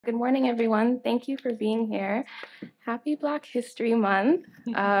Good morning, everyone. Thank you for being here. Happy Black History Month.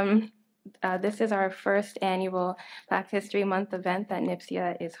 This is our first annual Black History Month event that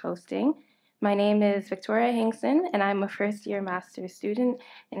NPSIA is hosting. My name is Victoria Hinkson, and I'm a first-year master's student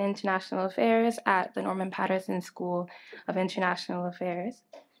in International Affairs at the Norman Paterson School of International Affairs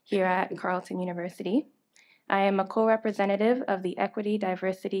here at Carleton University. I am a co-representative of the Equity,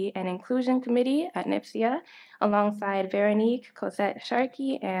 Diversity, and Inclusion Committee at NPSIA, alongside Veronique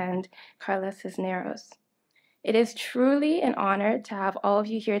Cosette-Sharkey and Carla Cisneros. It is truly an honor to have all of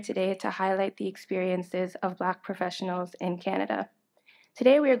you here today to highlight the experiences of Black professionals in Canada.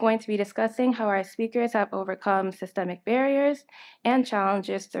 Today, we are going to be discussing how our speakers have overcome systemic barriers and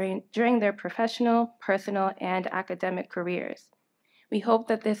challenges during their professional, personal, and academic careers. We hope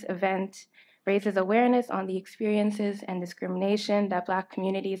that this event raises awareness on the experiences and discrimination that Black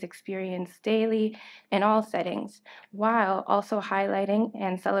communities experience daily in all settings, while also highlighting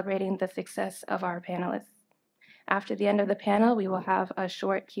and celebrating the success of our panelists. After the end of the panel, we will have a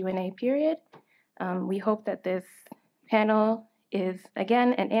short Q&A period. We hope that this panel is,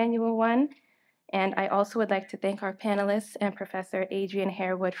 again, an annual one. And I also would like to thank our panelists and Professor Adrian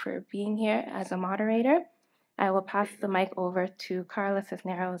Harewood for being here as a moderator. I will pass the mic over to Carla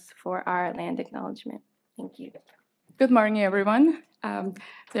Cisneros for our land acknowledgement. Thank you. Good morning, everyone.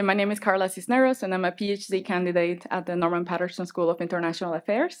 My name is Carla Cisneros, and I'm a PhD candidate at the Norman Paterson School of International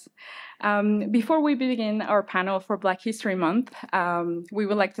Affairs. Before we begin our panel for Black History Month, we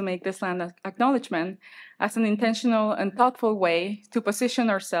would like to make this land acknowledgement as an intentional and thoughtful way to position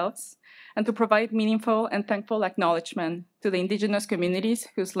ourselves and to provide meaningful and thankful acknowledgement to the Indigenous communities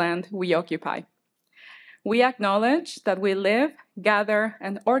whose land we occupy. We acknowledge that we live, gather,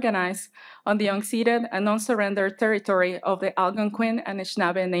 and organize on the unceded and unsurrendered territory of the Algonquin and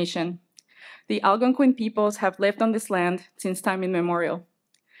Anishinaabe Nation. The Algonquin peoples have lived on this land since time immemorial,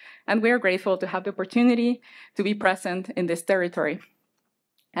 and we are grateful to have the opportunity to be present in this territory.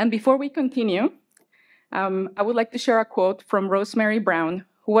 And before we continue, I would like to share a quote from Rosemary Brown,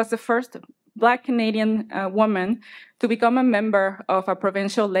 who was the first Black Canadian woman to become a member of a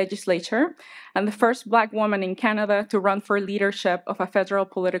provincial legislature and the first Black woman in Canada to run for leadership of a federal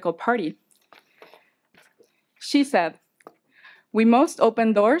political party. She said, "We must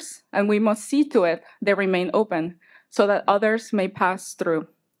open doors and we must see to it they remain open so that others may pass through."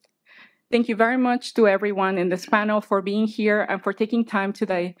 Thank you very much to everyone in this panel for being here and for taking time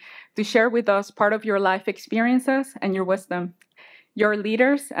today to share with us part of your life experiences and your wisdom. You're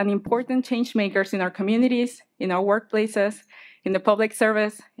leaders and important change makers in our communities, in our workplaces, in the public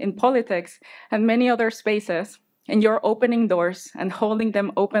service, in politics, and many other spaces, and you're opening doors and holding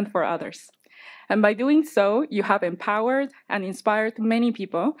them open for others. And by doing so, you have empowered and inspired many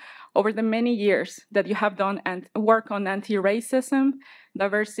people over the many years that you have done and work on anti-racism,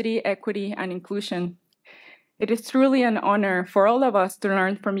 diversity, equity, and inclusion. It is truly an honor for all of us to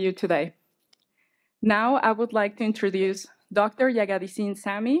learn from you today. Now, I would like to introduce Dr. Yagadisin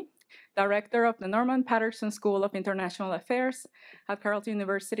Sami, Director of the Norman Paterson School of International Affairs at Carleton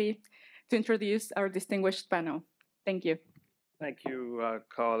University, to introduce our distinguished panel. Thank you. Thank you,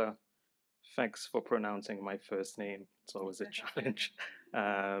 Carla. Thanks for pronouncing my first name. It's always a challenge.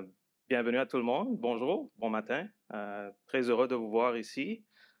 Bienvenue à tout le monde. Bonjour, bon matin. Très heureux de vous voir ici.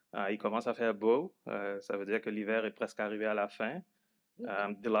 Il commence à faire beau. Ça veut dire que l'hiver est presque arrivé à la fin.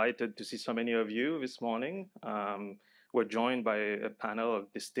 I'm delighted to see so many of you this morning. We're joined by a panel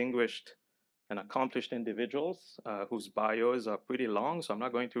of distinguished and accomplished individuals whose bios are pretty long, so I'm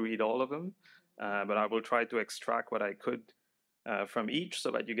not going to read all of them, but I will try to extract what I could from each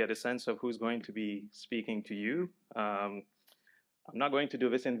so that you get a sense of who's going to be speaking to you. I'm not going to do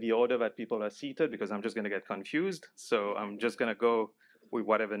this in the order that people are seated because I'm just going to get confused, so I'm just going to go with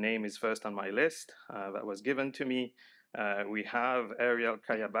whatever name is first on my list that was given to me. We have Ariel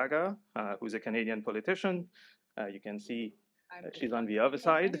Kayabaga, who's a Canadian politician. You can see she's on the other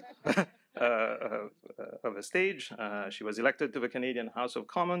side of the stage. She was elected to the Canadian House of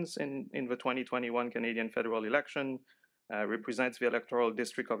Commons in the 2021 Canadian federal election, represents the electoral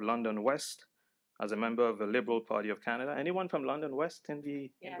district of London West as a member of the Liberal Party of Canada. Anyone from London West in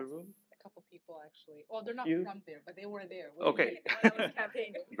the room? A couple people actually. Well, they're not from there, but they were there. Okay.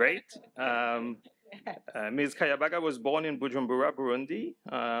 Great. Ms. Kayabaga was born in Bujumbura, Burundi.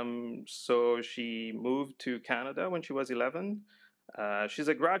 So she moved to Canada when she was 11. She's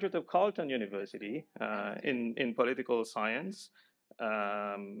a graduate of Carleton University in political science.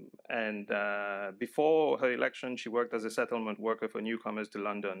 And before her election, she worked as a settlement worker for newcomers to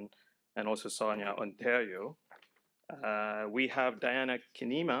London and also Sarnia, Ontario. We have Diana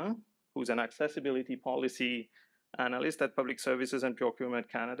Kinema, who's an accessibility policy analyst at Public Services and Procurement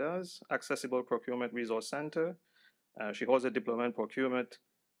Canada's Accessible Procurement Resource Center. She holds a diploma in procurement,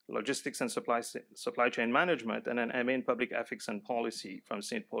 logistics and supply chain management, and an MA in public ethics and policy from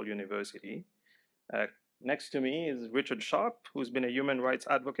St. Paul University. Next to me is Richard Sharp, who's been a human rights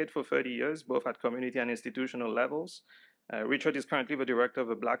advocate for 30 years, both at community and institutional levels. Richard is currently the director of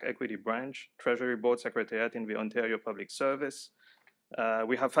the Black Equity Branch, Treasury Board Secretariat in the Ontario Public Service.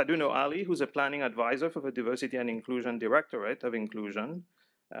 We have Faduno Ali, who's a planning advisor for the Diversity and Inclusion Directorate of Inclusion.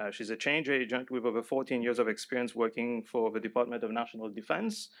 She's a change agent with over 14 years of experience working for the Department of National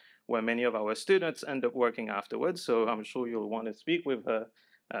Defense, where many of our students end up working afterwards. So I'm sure you'll want to speak with her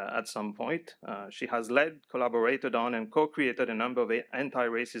at some point. She has led, collaborated on, and co-created a number of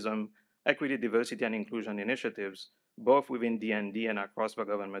anti-racism, equity, diversity, and inclusion initiatives, both within DND and across the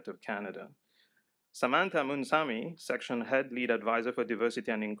government of Canada. Samantha Munsami, Section Head Lead Advisor for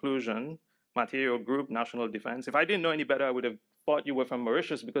Diversity and Inclusion, Material Group, National Defense. If I didn't know any better, I would have thought you were from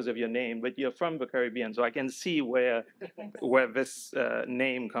Mauritius because of your name, but you're from the Caribbean, so I can see where this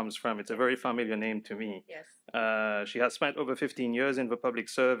name comes from. It's a very familiar name to me. Yes. She has spent over 15 years in the public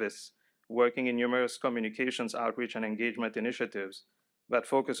service, working in numerous communications, outreach, and engagement initiatives that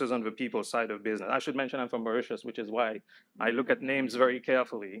focuses on the people side of business. I should mention I'm from Mauritius, which is why I look at names very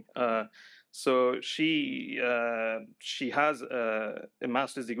carefully. So she has a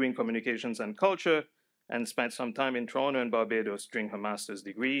master's degree in communications and culture and spent some time in Toronto and Barbados during her master's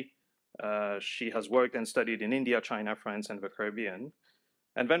degree. She has worked and studied in India, China, France, and the Caribbean.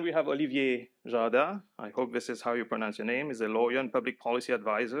 And then we have Olivier Jardin, I hope this is how you pronounce your name, is a lawyer and public policy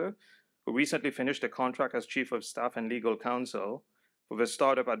advisor who recently finished a contract as Chief of Staff and Legal Counsel for the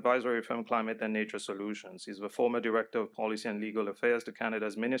startup advisory firm Climate and Nature Solutions. He's the former Director of Policy and Legal Affairs to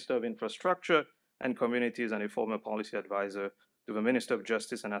Canada's Minister of Infrastructure and Communities and a former policy advisor to the Minister of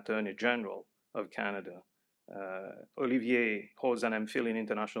Justice and Attorney General of Canada. Olivier holds an MPhil in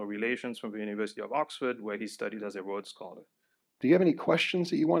International Relations from the University of Oxford, where he studied as a Rhodes Scholar. Do you have any questions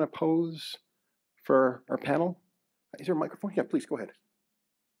that you want to pose for our panel? Is there a microphone? Yeah, please go ahead.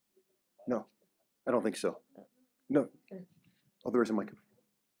 No, I don't think so. No. Oh, there is a microphone.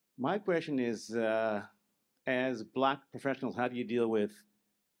 My question is, as Black professionals, how do you deal with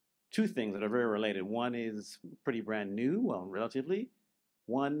two things that are very related? One is pretty brand new, well, relatively.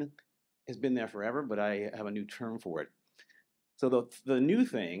 One has been there forever, but I have a new term for it. So the new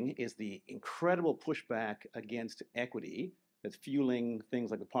thing is the incredible pushback against equity that's fueling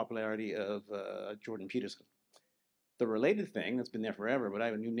things like the popularity of Jordan Peterson. The related thing that's been there forever, but I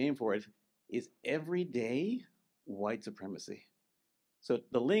have a new name for it, is everyday white supremacy. So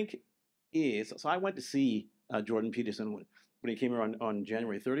the link is, so I went to see Jordan Peterson when he came here on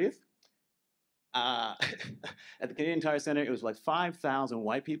January 30th. At the Canadian Tire Center, it was like 5,000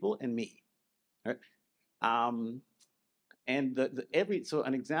 white people and me. Right? And so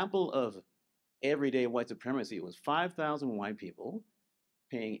an example of everyday white supremacy was 5,000 white people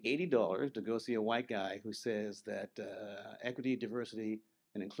paying $80 to go see a white guy who says that equity, diversity,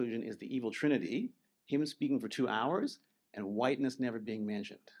 and inclusion is the evil trinity, him speaking for 2 hours, and whiteness never being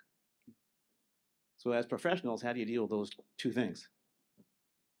mentioned. So as professionals, how do you deal with those two things?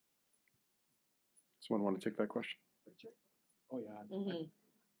 Someone want to take that question? Oh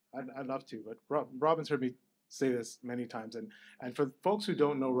yeah, I'd love to, but Robin's heard me say this many times, and for folks who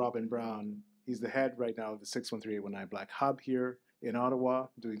don't know Robin Brown, he's the head right now of the 613-819 Black Hub here in Ottawa,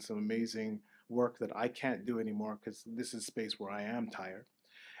 doing some amazing work that I can't do anymore because this is a space where I am tired.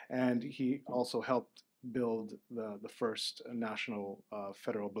 And he also helped build the first national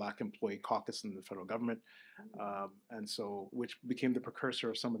federal Black employee caucus in the federal government, and so which became the precursor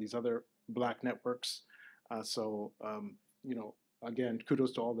of some of these other Black networks. You know, again,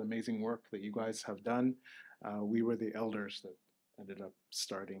 kudos to all the amazing work that you guys have done. We were the elders that ended up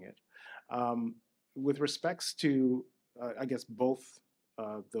starting it. With respects to, I guess, both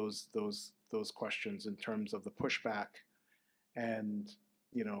those questions in terms of the pushback and,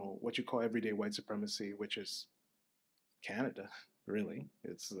 you know, what you call everyday white supremacy, which is Canada, really.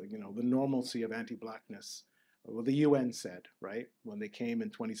 It's, you know, the normalcy of anti-Blackness. Well, the UN said, right, when they came in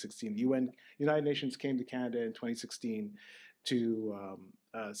 2016, the United Nations came to Canada in 2016 to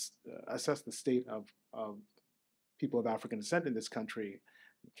assess the state of people of African descent in this country.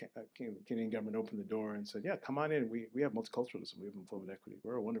 The Canadian government opened the door and said, yeah, come on in. We have multiculturalism. We have employment equity.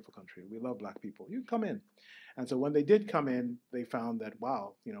 We're a wonderful country. We love Black people. You can come in. And so when they did come in, they found that,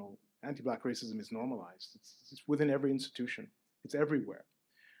 wow, you know, anti-Black racism is normalized. It's within every institution. It's everywhere.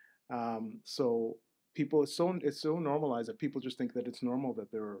 So people, it's so normalized that people just think that it's normal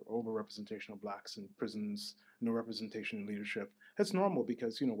that there are overrepresentation of Blacks in prisons, no representation in leadership. That's normal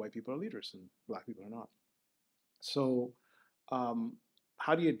because, you know, white people are leaders and Black people are not. So,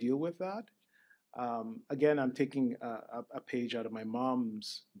 how do you deal with that? Again, I'm taking a page out of my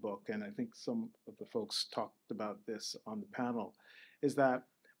mom's book, and I think some of the folks talked about this on the panel, is that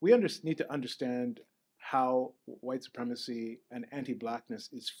we need to understand how white supremacy and anti-Blackness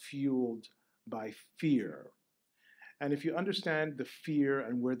is fueled by fear. And if you understand the fear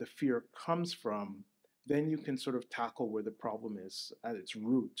and where the fear comes from, then you can sort of tackle where the problem is at its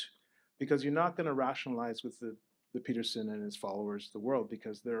root. Because you're not going to rationalize with the Paterson and his followers the world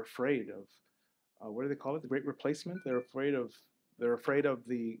because they're afraid of what do they call it? The Great Replacement. They're afraid of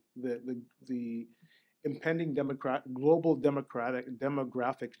the impending global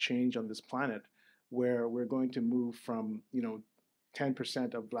demographic change on this planet, where we're going to move from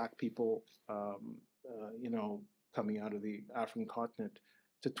 10% of Black people coming out of the African continent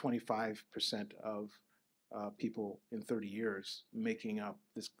to 25% of people in 30 years making up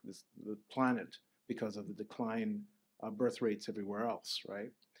the planet because of the decline birth rates everywhere else,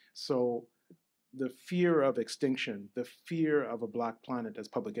 right? So the fear of extinction, the fear of a Black planet, as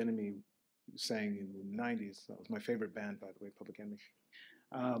Public Enemy sang in the 90s. That was my favorite band, by the way, Public Enemy.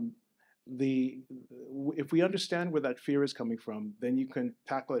 If we understand where that fear is coming from, then you can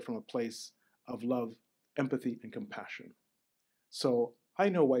tackle it from a place of love, empathy, and compassion. So I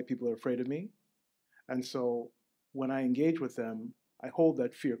know white people are afraid of me. And so when I engage with them, I hold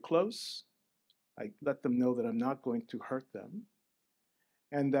that fear close. I let them know that I'm not going to hurt them.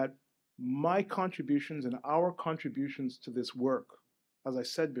 And that my contributions and our contributions to this work, as I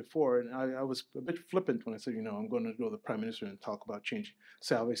said before, and I was a bit flippant when I said, I'm going to go to the Prime Minister and talk about change,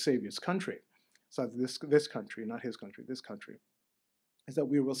 save his country. So this country, not his country, this country, is that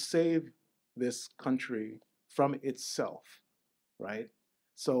we will save this country from itself, right?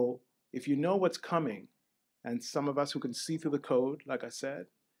 So if you know what's coming, and some of us who can see through the code, like I said,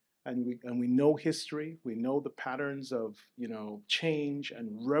 and we know history, we know the patterns of change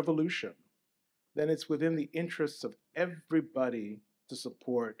and revolution, then it's within the interests of everybody to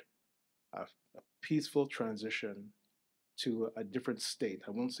support a peaceful transition to a different state.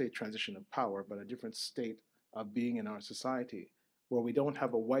 I won't say transition of power, but a different state of being in our society, where we don't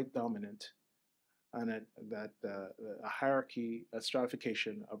have a white dominant and a hierarchy, a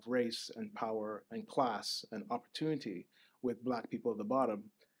stratification of race and power and class and opportunity with Black people at the bottom.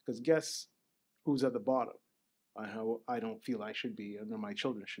 Because guess who's at the bottom? I don't feel I should be, nor my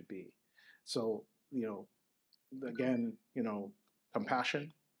children should be. So, again,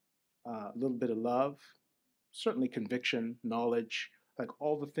 compassion, a little bit of love, certainly conviction, knowledge, like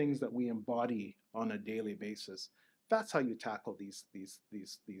all the things that we embody on a daily basis. That's how you tackle these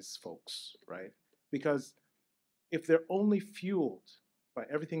folks, right? Because if they're only fueled by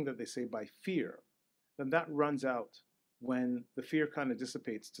everything that they say by fear, then that runs out when the fear kind of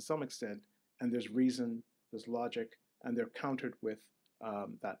dissipates to some extent, and there's reason, there's logic, and they're countered with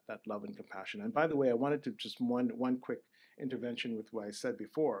that love and compassion. And by the way, I wanted to just one quick intervention with what I said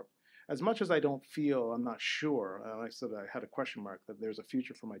before. As much as I don't feel, I'm not sure, I said I had a question mark, that there's a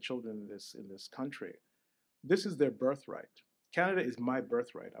future for my children in this country. This is their birthright. Canada is my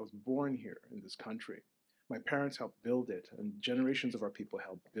birthright. I was born here in this country. My parents helped build it, and generations of our people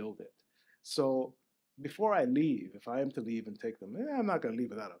helped build it. So before I leave, if I am to leave and take them, I'm not going to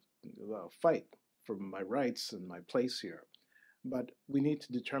leave without a fight for my rights and my place here. But we need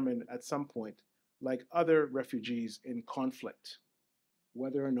to determine at some point, like other refugees in conflict,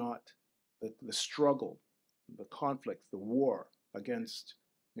 whether or not the struggle, the conflict, the war against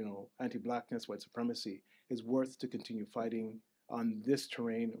anti-Blackness, white supremacy is worth to continue fighting on this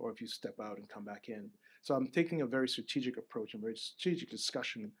terrain, or if you step out and come back in. So I'm taking a very strategic approach and very strategic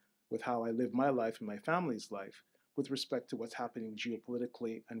discussion with how I live my life and my family's life with respect to what's happening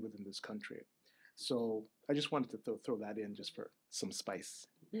geopolitically and within this country. So I just wanted to throw that in just for some spice.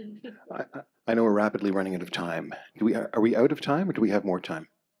 I know we're rapidly running out of time. Are we out of time, or do we have more time?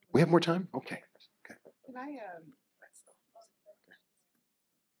 We have more time? Okay. Can I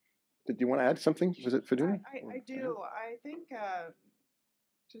Did you want to add something? Was it Faduna? I do. I think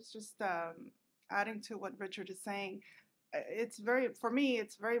just adding to what Richard is saying, for me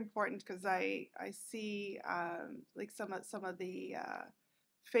it's very important because I see like some of the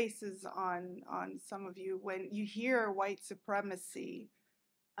faces on some of you when you hear white supremacy.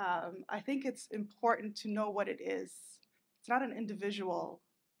 I think it's important to know what it is. It's not an individual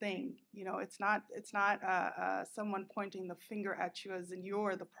thing, it's not someone pointing the finger at you as in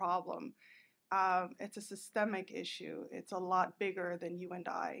you're the problem. It's a systemic issue. It's a lot bigger than you and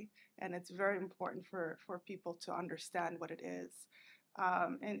I, and it's very important for people to understand what it is.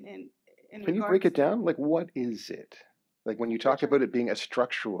 Can you break it down? Like, what is it? Like when you talk about it being a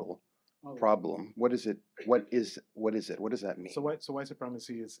structural problem. What is it? What is it? What does that mean? So white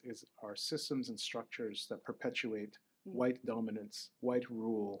supremacy is are systems and structures that perpetuate white dominance, white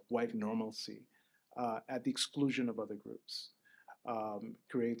rule, white normalcy at the exclusion of other groups.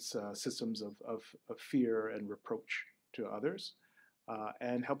 Creates systems of fear and reproach to others,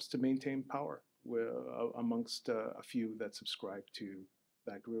 and helps to maintain power amongst a few that subscribe to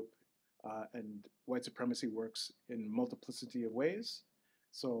that group. And white supremacy works in multiplicity of ways.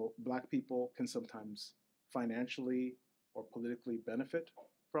 So Black people can sometimes financially or politically benefit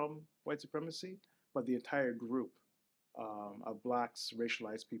from white supremacy, but the entire group of Blacks,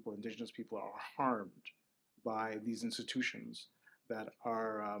 racialized people, Indigenous people are harmed by these institutions that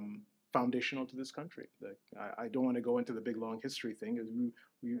are foundational to this country. I don't want to go into the big long history thing, because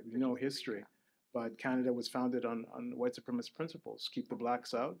we know history, but Canada was founded on white supremacist principles: keep the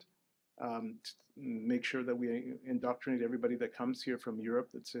Blacks out, make sure that we indoctrinate everybody that comes here from Europe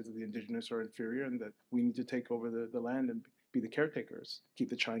that says that the Indigenous are inferior and that we need to take over the land and be the caretakers. Keep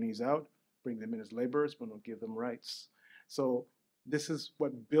the Chinese out, bring them in as laborers, but don't give them rights. So this is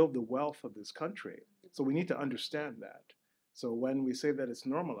what built the wealth of this country. So we need to understand that. So when we say that it's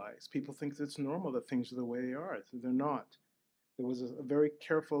normalized, people think that it's normal that things are the way they are. They're not. There was a very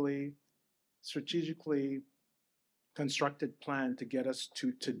carefully, strategically constructed plan to get us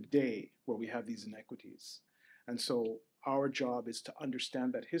to today where we have these inequities. And so our job is to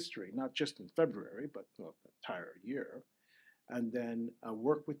understand that history, not just in February, but the entire year, and then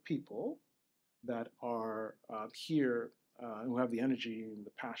work with people that are here, who have the energy and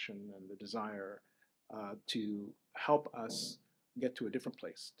the passion and the desire to help us get to a different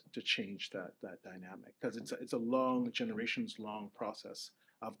place, to change that dynamic. Because it's a long, generations-long process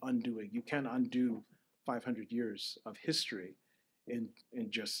of undoing. You can't undo 500 years of history in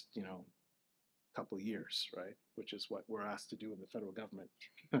just a couple of years, right? Which is what we're asked to do in the federal government.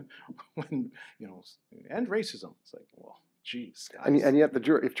 When and racism. It's like, well, geez. And yet,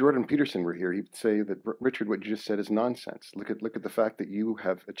 if Jordan Peterson were here, he'd say that, Richard, what you just said is nonsense. Look at the fact that you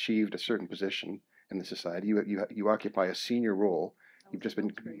have achieved a certain position in the society. You occupy a senior role. You've just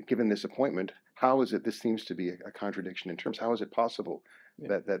been given this appointment. How is it? This seems to be a contradiction in terms. How is it possible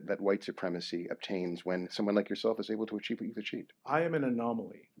that white supremacy obtains when someone like yourself is able to achieve what you've achieved? I am an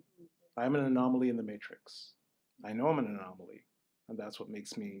anomaly. I am an anomaly in the matrix. I know I'm an anomaly, and that's what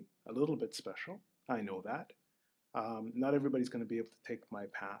makes me a little bit special. I know that. Not everybody's going to be able to take my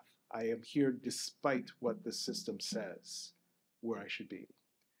path. I am here despite what the system says where I should be.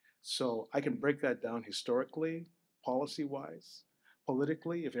 So I can break that down historically, policy-wise.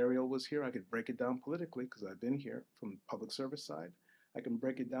 Politically, if Ariel was here, I could break it down politically because I've been here from the public service side. I can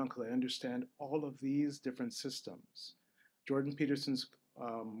break it down because I understand all of these different systems. Jordan Peterson's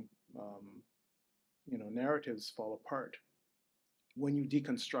narratives fall apart when you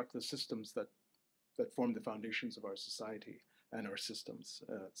deconstruct the systems that form the foundations of our society and our systems.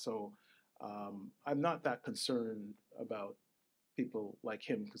 So I'm not that concerned about people like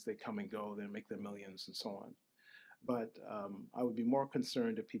him because they come and go, they make their millions and so on. But I would be more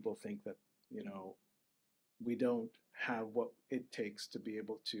concerned if people think that, we don't have what it takes to be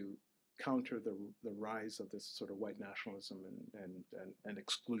able to counter the rise of this sort of white nationalism and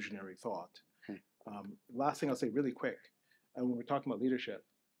exclusionary thought. Last thing I'll say really quick, and when we're talking about leadership,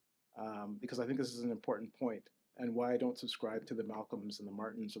 because I think this is an important point, and why I don't subscribe to the Malcolms and the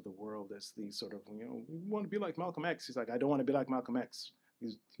Martins of the world as these sort of, we want to be like Malcolm X. He's like, I don't want to be like Malcolm X.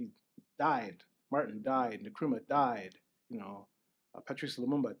 He died. Martin died. Nkrumah died. Patrice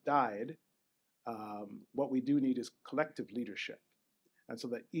Lumumba died. What we do need is collective leadership. And so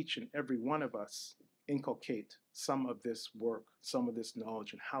that each and every one of us inculcate some of this work, some of this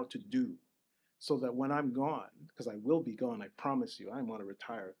knowledge, and how to do, so that when I'm gone, because I will be gone, I promise you, I want to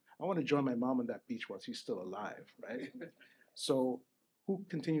retire. I want to join my mom on that beach while she's still alive, right? So who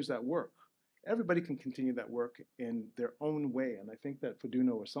continues that work? Everybody can continue that work in their own way. And I think that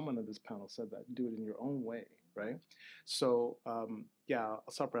Faduno or someone on this panel said that, do it in your own way, right? So I'll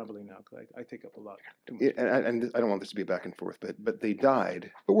stop rambling now because I take up a lot too much. And I don't want this to be back and forth, but they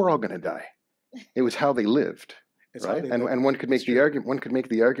died, but we're all going to die. It was how they lived, right? And one could make the argument. One could make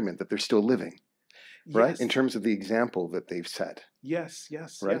the argument that they're still living, right? Yes. In terms of the example that they've set. Yes.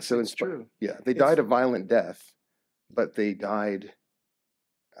 Right. Yes, So it's true. Yeah, they died a violent death, but they died.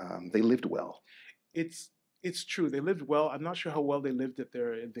 They lived well. It's true. They lived well. I'm not sure how well they lived at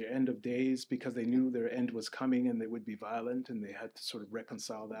their end of days because they knew their end was coming and they would be violent, and they had to sort of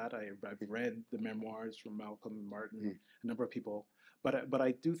reconcile that. I've read the memoirs from Malcolm and Martin, a number of people. But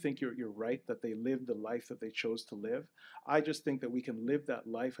I do think you're right that they lived the life that they chose to live. I just think that we can live that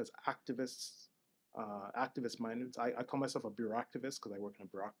life as activists activist minded. I call myself a bureauactivist because I work in a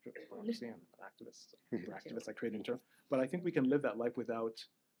bureaucracy. I'm an activist. Bureauactivist, I create a term. But I think we can live that life without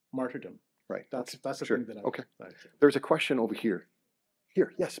martyrdom. Right. That's the Sure. thing that I Okay. that I There's a question over here.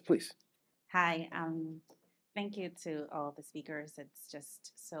 Here, yes, please. Hi, thank you to all the speakers. It's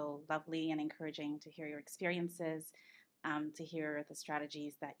just so lovely and encouraging to hear your experiences, to hear the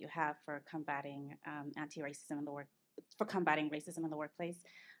strategies that you have for combating anti-racism in the combating racism in the workplace.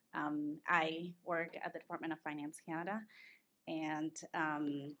 I work at the Department of Finance Canada, and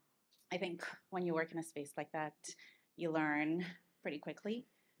I think when you work in a space like that, you learn pretty quickly.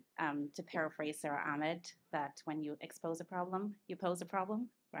 To paraphrase Sarah Ahmed, that when you expose a problem, you pose a problem,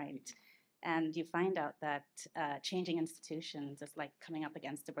 right? And you find out that changing institutions is like coming up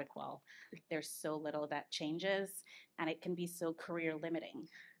against a brick wall. There's so little that changes, and it can be so career limiting,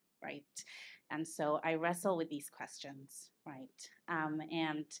 right? And so I wrestle with these questions, right?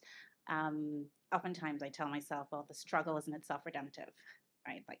 Oftentimes I tell myself, well, the struggle isn't itself redemptive,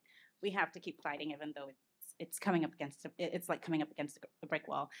 right? Like we have to keep fighting, even though it's coming up against it's like coming up against a brick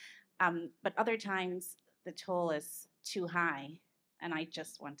wall. But other times the toll is too high, and I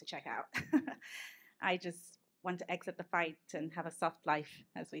just want to check out. I just want to exit the fight and have a soft life,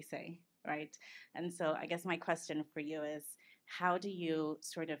 as we say, right? And so I guess my question for you is, how do you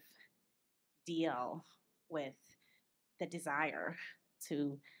sort of deal with the desire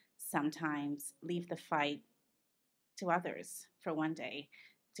to sometimes leave the fight to others for one day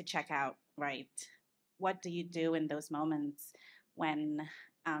to check out, right? What do you do in those moments when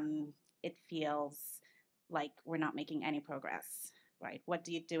it feels like we're not making any progress, right? What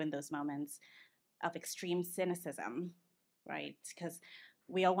do you do in those moments of extreme cynicism, right? Because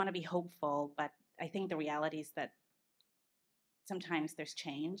we all want to be hopeful, but I think the reality is that sometimes there's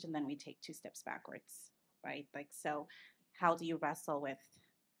change and then we take 2 steps backwards, right? Like, so how do you wrestle with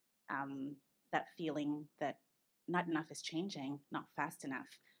that feeling that not enough is changing, not fast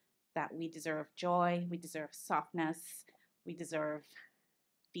enough, that we deserve joy, we deserve softness, we deserve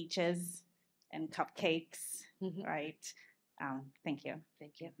beaches and cupcakes, right? Thank you.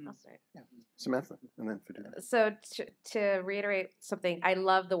 Thank you. I'll start. Samantha, and then Faduna. So to reiterate something, I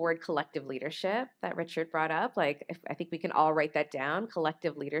love the word collective leadership that Richard brought up. Like, I think we can all write that down,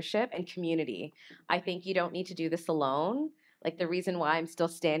 collective leadership and community. I think you don't need to do this alone. Like, the reason why I'm still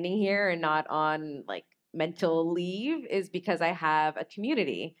standing here and not on like mental leave is because I have a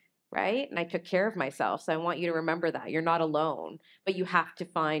community, right? And I took care of myself. So I want you to remember that you're not alone, but you have to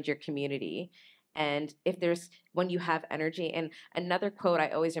find your community. And when you have energy, and another quote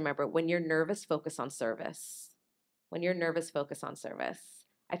I always remember, when you're nervous, focus on service. When you're nervous, focus on service.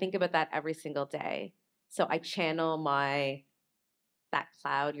 I think about that every single day. So I channel that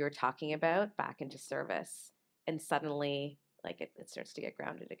cloud you were talking about back into service. And suddenly, like it starts to get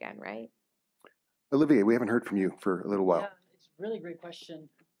grounded again, right? Olivier, we haven't heard from you for a little while. Yeah, it's a really great question.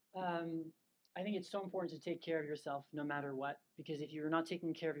 I think it's so important to take care of yourself no matter what, because if you're not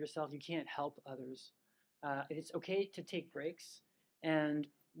taking care of yourself, you can't help others. It's okay to take breaks. And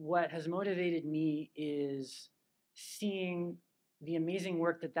what has motivated me is seeing the amazing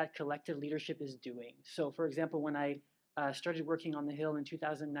work that collective leadership is doing. So, for example, when I started working on the Hill in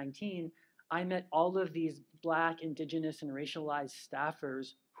 2019, I met all of these Black, Indigenous, and racialized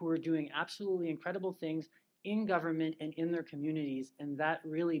staffers who are doing absolutely incredible things in government and in their communities, and that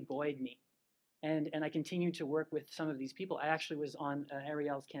really buoyed me. And I continue to work with some of these people. I actually was on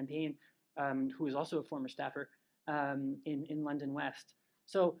Ariel's campaign, who is also a former staffer in London West.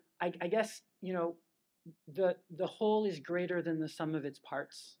 So I guess, you know, the whole is greater than the sum of its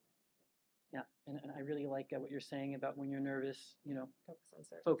parts. Yeah, and I really like what you're saying about when you're nervous, you know,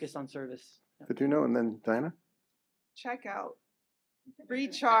 focus on service. Yeah. Faduna, and then Diana. Check out,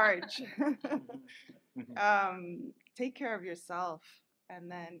 recharge, take care of yourself, and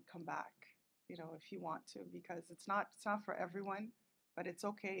then come back. You know, if you want to, because it's not for everyone, but it's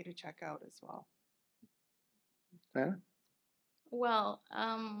okay to check out as well. Diana? Well,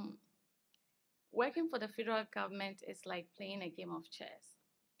 working for the federal government is like playing a game of chess.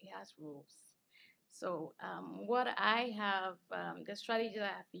 It has rules. So what I have, the strategy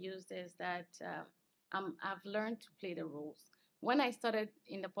that I've used is that I've learned to play the rules. When I started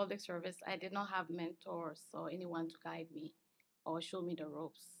in the public service, I did not have mentors or anyone to guide me or show me the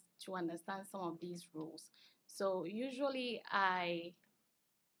ropes to understand some of these rules. So usually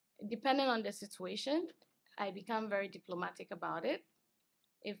depending on the situation, I become very diplomatic about it.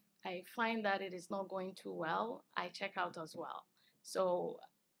 If I find that it is not going too well, I check out as well. So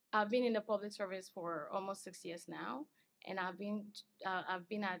I've been in the public service for almost 6 years now, and I've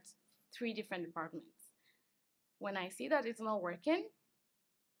been at 3 different departments. When I see that it's not working,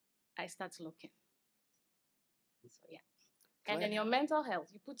 I start looking. So yeah. And then your mental health,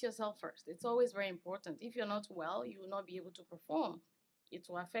 you put yourself first. It's always very important. If you're not well, you will not be able to perform. It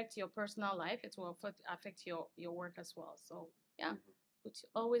will affect your personal life. It will affect your work as well. So yeah,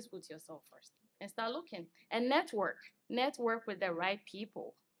 always put yourself first and start looking. And network with the right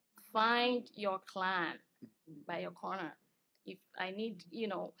people. Find your clan by your corner. If I need,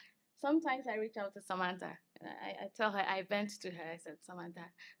 sometimes I reach out to Samantha. I tell her, I vent to her. I said, Samantha,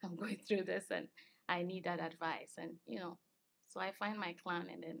 I'm going through this and I need that advice. And, so I find my clan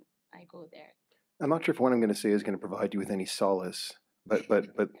and then I go there. I'm not sure if what I'm going to say is going to provide you with any solace, but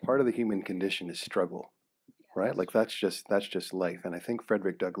part of the human condition is struggle, right? Like that's just life. And I think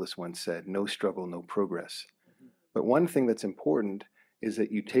Frederick Douglass once said, "No struggle, no progress." But one thing that's important is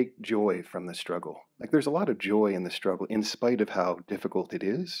that you take joy from the struggle. Like there's a lot of joy in the struggle, in spite of how difficult it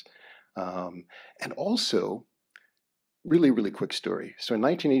is. And also, really, really quick story. So in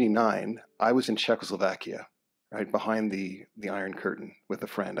 1989, I was in Czechoslovakia, right behind the Iron Curtain with a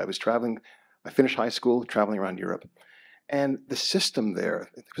friend. I was traveling. I finished high school, traveling around Europe. And the system there,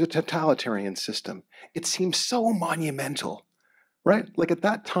 it was a totalitarian system. It seemed so monumental, right? Like at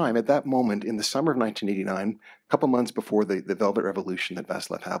that time, at that moment, in the summer of 1989, a couple months before the Velvet Revolution that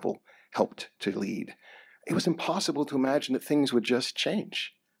Václav Havel helped to lead, it was impossible to imagine that things would just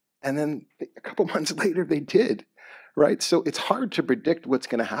change. And then a couple months later, they did, right? So it's hard to predict what's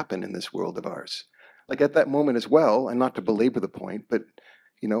going to happen in this world of ours. Like at that moment as well, and not to belabor the point, but,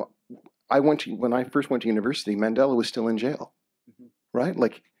 when I first went to university, Mandela was still in jail, right?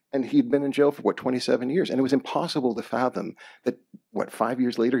 Like, and he'd been in jail for 27 years. And it was impossible to fathom that, 5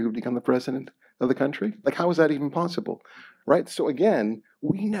 years later, he would become the president of the country? Like, how is that even possible, right? So again,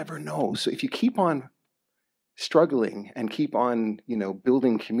 we never know. So if you keep on struggling and keep on,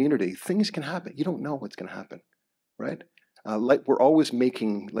 building community, things can happen. You don't know what's going to happen, right? Like we're always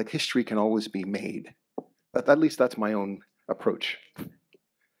making, like history can always be made. But at least that's my own approach.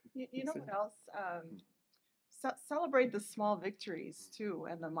 You know what else? Celebrate the small victories too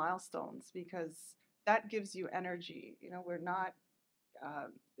and the milestones, because that gives you energy. We're not.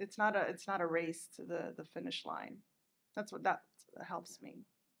 It's not a race to the finish line. That helps me.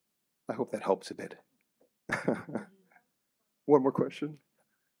 I hope that helps a bit. One more question.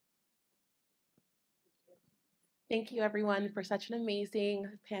 Thank you, everyone, for such an amazing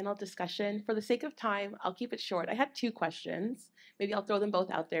panel discussion. For the sake of time, I'll keep it short. I had 2 questions. Maybe I'll throw them both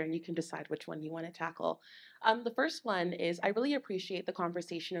out there and you can decide which one you want to tackle. The first one is, I really appreciate the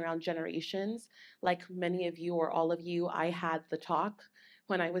conversation around generations. Like many of you or all of you, I had the talk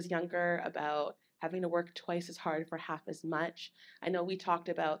when I was younger about having to work twice as hard for half as much. I know we talked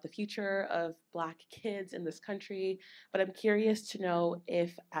about the future of Black kids in this country, but I'm curious to know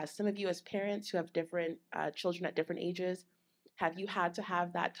if, as some of you as parents who have different children at different ages, have you had to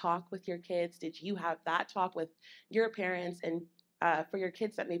have that talk with your kids? Did you have that talk with your parents? And for your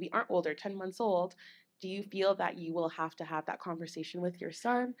kids that maybe aren't older, 10 months old, do you feel that you will have to have that conversation with your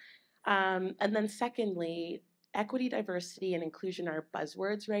son? And then secondly, equity, diversity, and inclusion are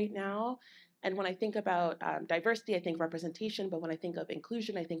buzzwords right now. And when I think about diversity, I think representation, but when I think of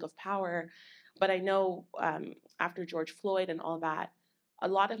inclusion, I think of power. But I know after George Floyd and all that, a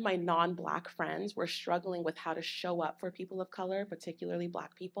lot of my non-Black friends were struggling with how to show up for people of color, particularly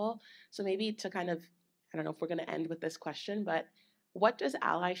Black people. So maybe to kind of, I don't know if we're going to end with this question, but what does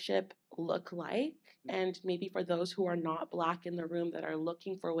allyship look like? And maybe for those who are not Black in the room that are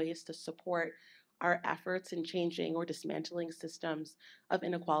looking for ways to support our efforts in changing or dismantling systems of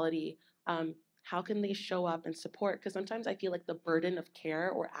inequality, how can they show up and support? Because sometimes I feel like the burden of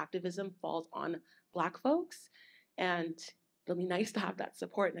care or activism falls on Black folks, and it'll be nice to have that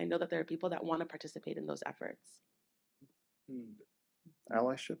support. And I know that there are people that want to participate in those efforts.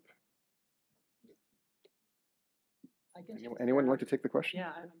 Allyship? Anyone like to take the question?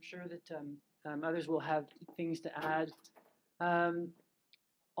 Yeah, I'm sure that others will have things to add.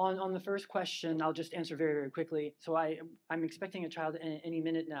 On the first question, I'll just answer very, very quickly. So I'm expecting a child any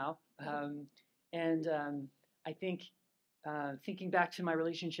minute now. I think thinking back to my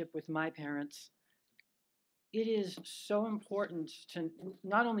relationship with my parents, it is so important to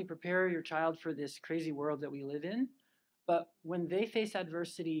not only prepare your child for this crazy world that we live in, but when they face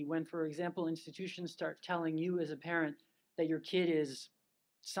adversity, when, for example, institutions start telling you as a parent that your kid is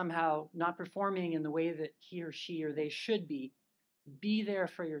somehow not performing in the way that he or she or they should be there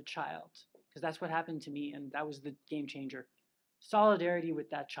for your child, because that's what happened to me, and that was the game changer. Solidarity with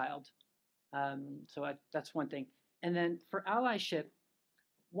that child. That's one thing. And then for allyship,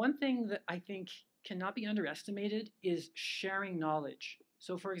 one thing that I think cannot be underestimated is sharing knowledge.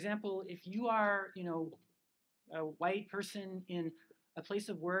 So for example, if you are, a white person in a place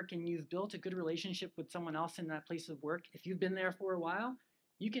of work and you've built a good relationship with someone else in that place of work, if you've been there for a while,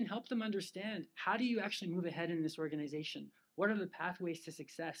 you can help them understand, how do you actually move ahead in this organization? What are the pathways to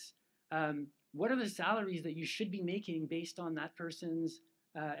success? What are the salaries that you should be making based on that person's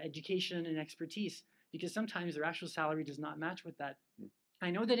education and expertise? Because sometimes their actual salary does not match with that.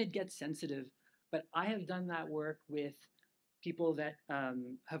 I know that it gets sensitive, but I have done that work with people that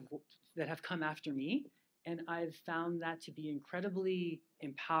have come after me, and I've found that to be incredibly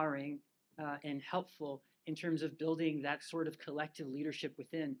empowering and helpful in terms of building that sort of collective leadership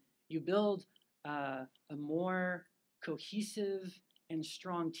within. You build a more cohesive and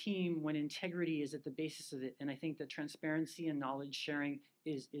strong team when integrity is at the basis of it, and I think that transparency and knowledge sharing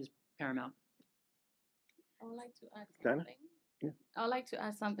is paramount. I would like to add Diana? something. I would like to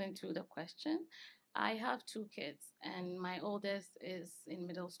add something to the question. I have 2 kids, and my oldest is in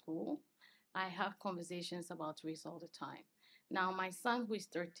middle school. I have conversations about race all the time. Now, my son, who is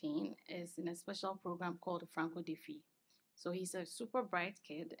 13, is in a special program called Franco Defi. So he's a super bright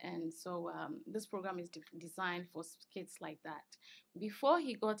kid, and so this program is designed for kids like that. Before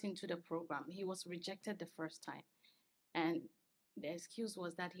he got into the program, he was rejected the first time, and the excuse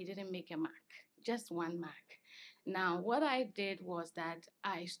was that he didn't make a mark, just 1 mark. Now, what I did was that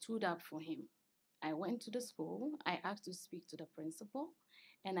I stood up for him. I went to the school, I asked to speak to the principal,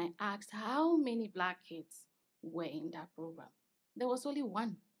 and I asked how many Black kids were in that program. There was only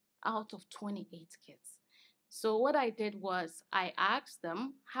 1 out of 28 kids. So what I did was I asked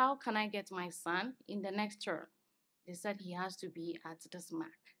them, how can I get my son in the next term? They said he has to be at this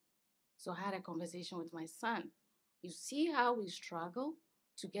mark. So I had a conversation with my son. You see how we struggle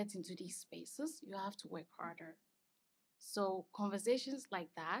to get into these spaces? You have to work harder. So conversations like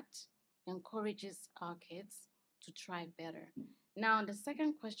that encourages our kids to try better. Now, the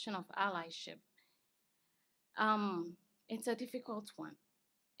second question of allyship, it's a difficult one.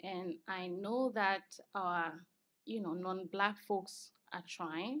 And I know that our, non-Black folks are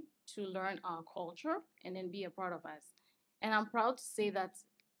trying to learn our culture and then be a part of us. And I'm proud to say that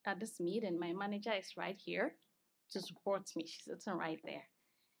at this meeting, my manager is right here to support me. She's sitting right there.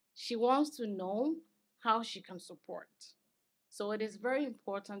 She wants to know how she can support. So it is very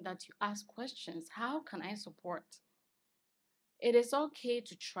important that you ask questions. How can I support? It is okay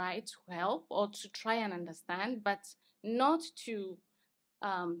to try to help or to try and understand, but not to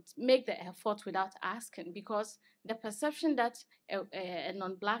make the effort without asking, because the perception that a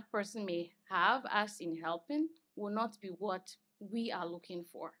non-Black person may have us in helping will not be what we are looking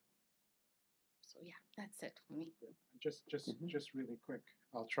for. So yeah, that's it for me. Just really quick,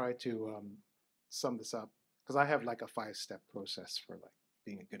 I'll try to sum this up, because I have like a 5-step process for like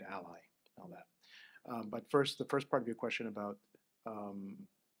being a good ally and all that. But first, the first part of your question about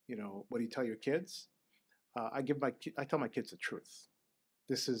what do you tell your kids? I tell my kids the truth.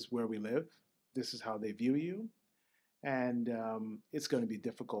 This is where we live. This is how they view you, and it's going to be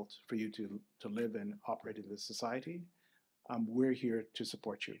difficult for you to live and operate in this society. We're here to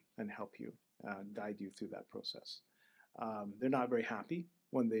support you and help you, guide you through that process. They're not very happy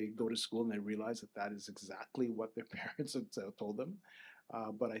when they go to school and they realize that that is exactly what their parents have told them.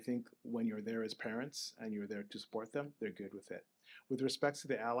 But I think when you're there as parents and you're there to support them, they're good with it. With respect to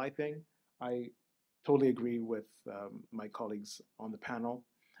the ally thing, I totally agree with my colleagues on the panel.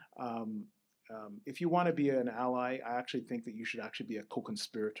 If you want to be an ally, I actually think that you should actually be a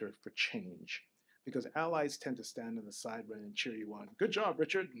co-conspirator for change, because allies tend to stand on the side and cheer you on. Good job,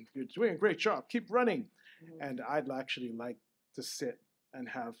 Richard. You're doing a great job. Keep running. Mm-hmm. And I'd actually like to sit and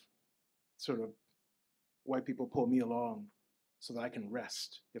have sort of white people pull me along so that I can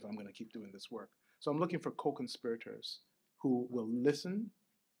rest if I'm going to keep doing this work. So I'm looking for co-conspirators who will listen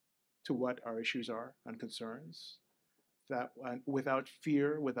to what our issues are and concerns, that without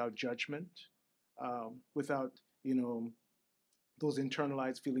fear, without judgment, without those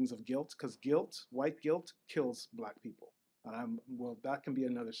internalized feelings of guilt, because guilt, white guilt, kills Black people. Well, that can be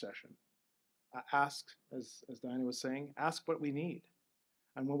another session. Ask, as Diana was saying, ask what we need.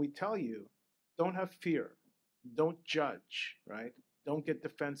 And when we tell you, don't have fear, don't judge, right? Don't get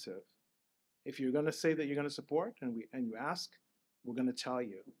defensive. If you're going to say that you're going to support and you ask, we're going to tell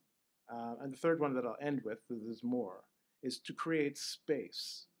you. And the third one that I'll end with, there's more, is to create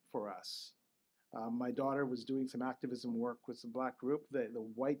space for us. My daughter was doing some activism work with a Black group. The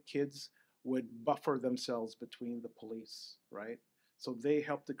white kids would buffer themselves between the police, right? So they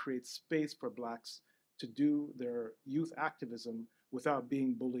helped to create space for Blacks to do their youth activism without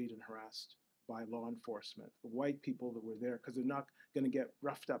being bullied and harassed by law enforcement. The white people that were there, because they're not going to get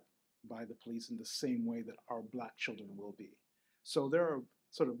roughed up by the police in the same way that our Black children will be. So there are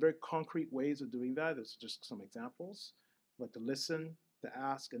sort of very concrete ways of doing that. There's just some examples. but to listen, to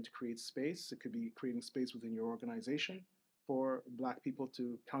ask, and to create space. It could be creating space within your organization for Black people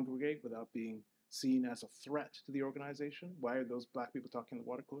to congregate without being seen as a threat to the organization. Why are those Black people talking in the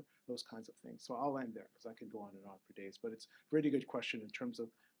water cooler? Those kinds of things. So I'll end there because I could go on and on for days. But it's a really good question in terms of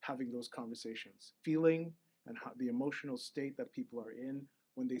having those conversations, feeling and how the emotional state that people are in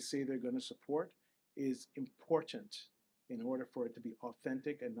when they say they're going to support is important in order for it to be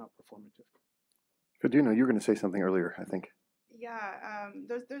authentic and not performative. Faduna, you were going to say something earlier, I think. Yeah,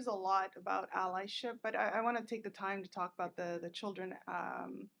 there's a lot about allyship, but I want to take the time to talk about the children.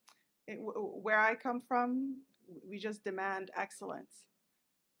 Where I come from, we just demand excellence,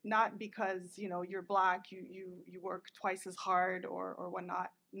 not because you're Black, you work twice as hard or whatnot.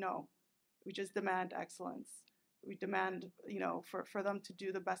 No, we just demand excellence. We demand for them to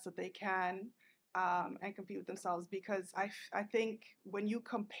do the best that they can and compete with themselves, because I think when you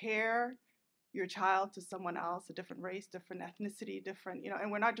compare your child to someone else, a different race, different ethnicity, different,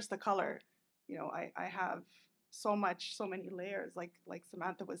 and we're not just the color. I have so many layers, like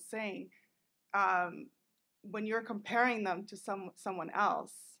Samantha was saying. When you're comparing them to someone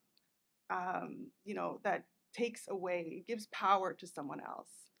else, that takes away, gives power to someone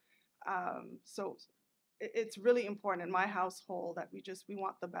else. So it's really important in my household that we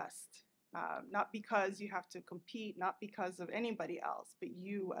want the best. Not because you have to compete, not because of anybody else, but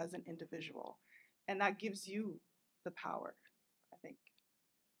you as an individual. And that gives you the power, I think.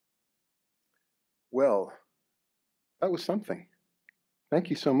 Well, that was something. Thank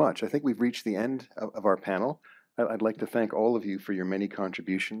you so much. I think we've reached the end of our panel. I'd like to thank all of you for your many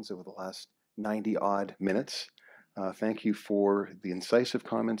contributions over the last 90-odd minutes. Thank you for the incisive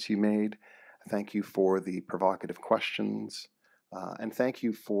comments you made. Thank you for the provocative questions. And thank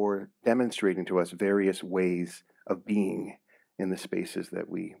you for demonstrating to us various ways of being in the spaces that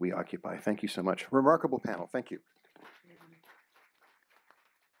we occupy. Thank you so much. Remarkable panel. Thank you.